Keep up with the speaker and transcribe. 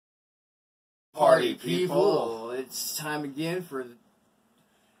party people? It's time again for...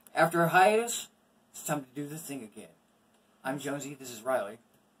 After a hiatus, it's time to do the thing again. I'm Jonesy, this is Riley.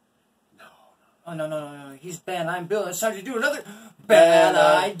 No. Oh, no. He's Ben, I'm Bill, and it's time to do another Bad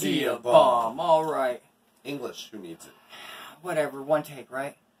Idea Bomb. Alright. English, who needs it? Whatever, one take,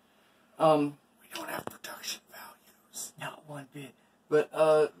 right? We don't have production values. Not one bit. But,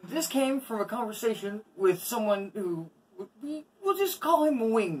 this came from a conversation with someone who... We'll just call him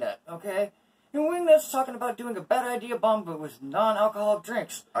Wingnut, okay? And Wingnut's talking about doing a bad idea bomb, but with non-alcoholic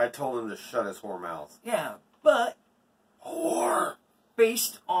drinks. I told him to shut his whore mouth. Yeah, but... Whore!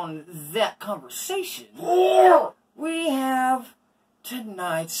 Based on that conversation... Whore! We have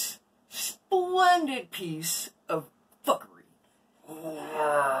tonight's splendid piece of fuckery.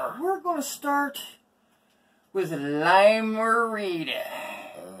 Whore! We're gonna start with Lime-A-Rita.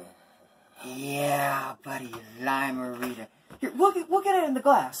 Yeah, buddy, Lime-A-Rita. Here, look at it in the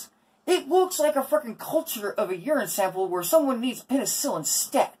glass. It looks like a freaking culture of a urine sample where someone needs penicillin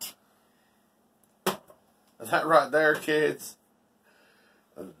stat. That right there, kids.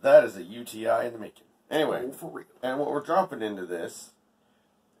 That is a UTI in the making. Anyway, Oh, for real. and what we're dropping into this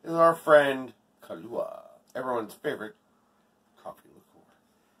is our friend Kahlua, everyone's favorite coffee liqueur.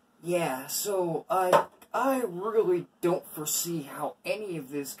 Yeah, so I really don't foresee how any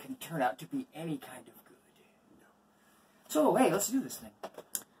of this can turn out to be any kind of good. No. So, hey, let's do this thing.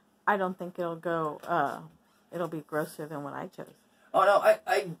 I don't think it'll go, it'll be grosser than what I chose. Oh, no,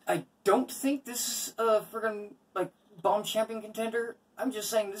 I don't think this is a friggin', like, bomb champion contender. I'm just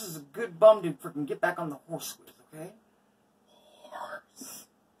saying this is a good bum to friggin' get back on the horse with, okay? Horse.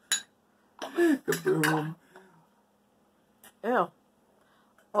 Kaboom. Ew.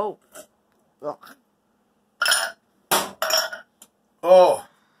 Oh. Ugh. Oh.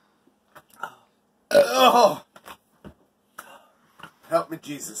 Oh. Help me,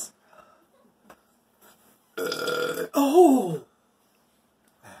 Jesus. Oh!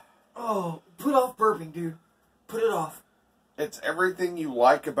 Oh, put off burping, dude. Put it off. It's everything you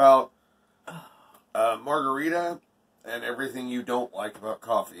like about margarita and everything you don't like about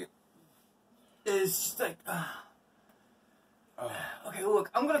coffee. It's just like... Okay,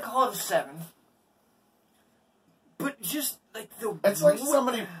 look, I'm gonna call it a 7. But just, like, the... It's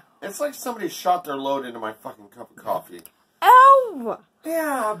like somebody shot their load into my fucking cup of coffee. Ow!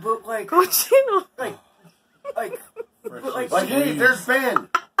 Yeah, but, like... Cochino. Like, hey, there's Ben!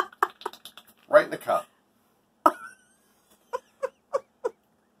 Right in the cup.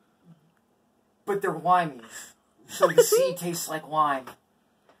 But they're limeys. So the sea tastes like lime.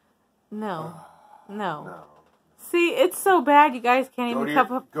 No. No. See, it's so bad you guys can't even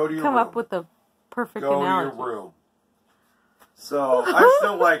come up with the perfect analogy. Go to your room. So, I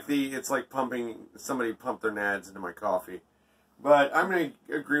still like it's like somebody pumped their nads into my coffee. But I'm going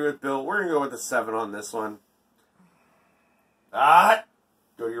to agree with Bill. We're going to go with a 7 on this one. Go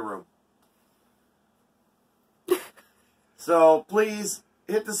to your room. So, please,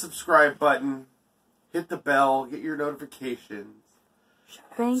 hit the subscribe button. Hit the bell. Get your notifications.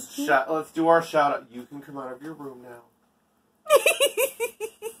 Thank you. Let's do our shout out. You can come out of your room now.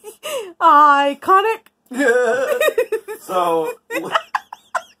 Iconic. So,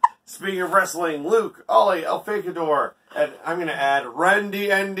 speaking of wrestling, Luke, Ollie, El Facador, and I'm going to add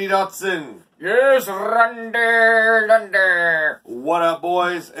Randy Andy Dotson. Yes, Runder. What up,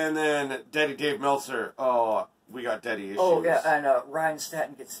 boys? And then Daddy Dave Meltzer. Oh, we got Daddy issues. Oh, yeah, and Ryan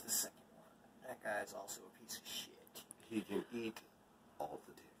Staten gets the second one. That guy's also a piece of shit. He can eat all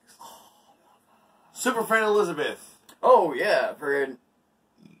the dicks. Superfan Elizabeth. Oh, yeah, for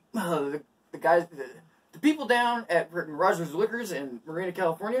the guys, the people down at Rogers Liquors in Marina,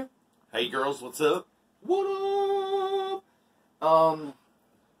 California. Hey, girls, what's up? What up?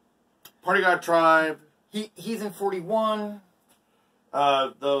 Party God Tribe. Heathen 41.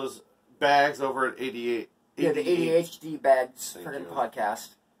 Those bags over at 88. Yeah, the ADHD bags for the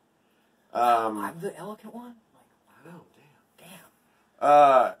podcast. I'm the elegant one? Like, wow,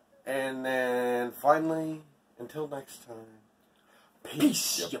 damn. And then finally, until next time,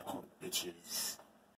 peace, you punk bitches.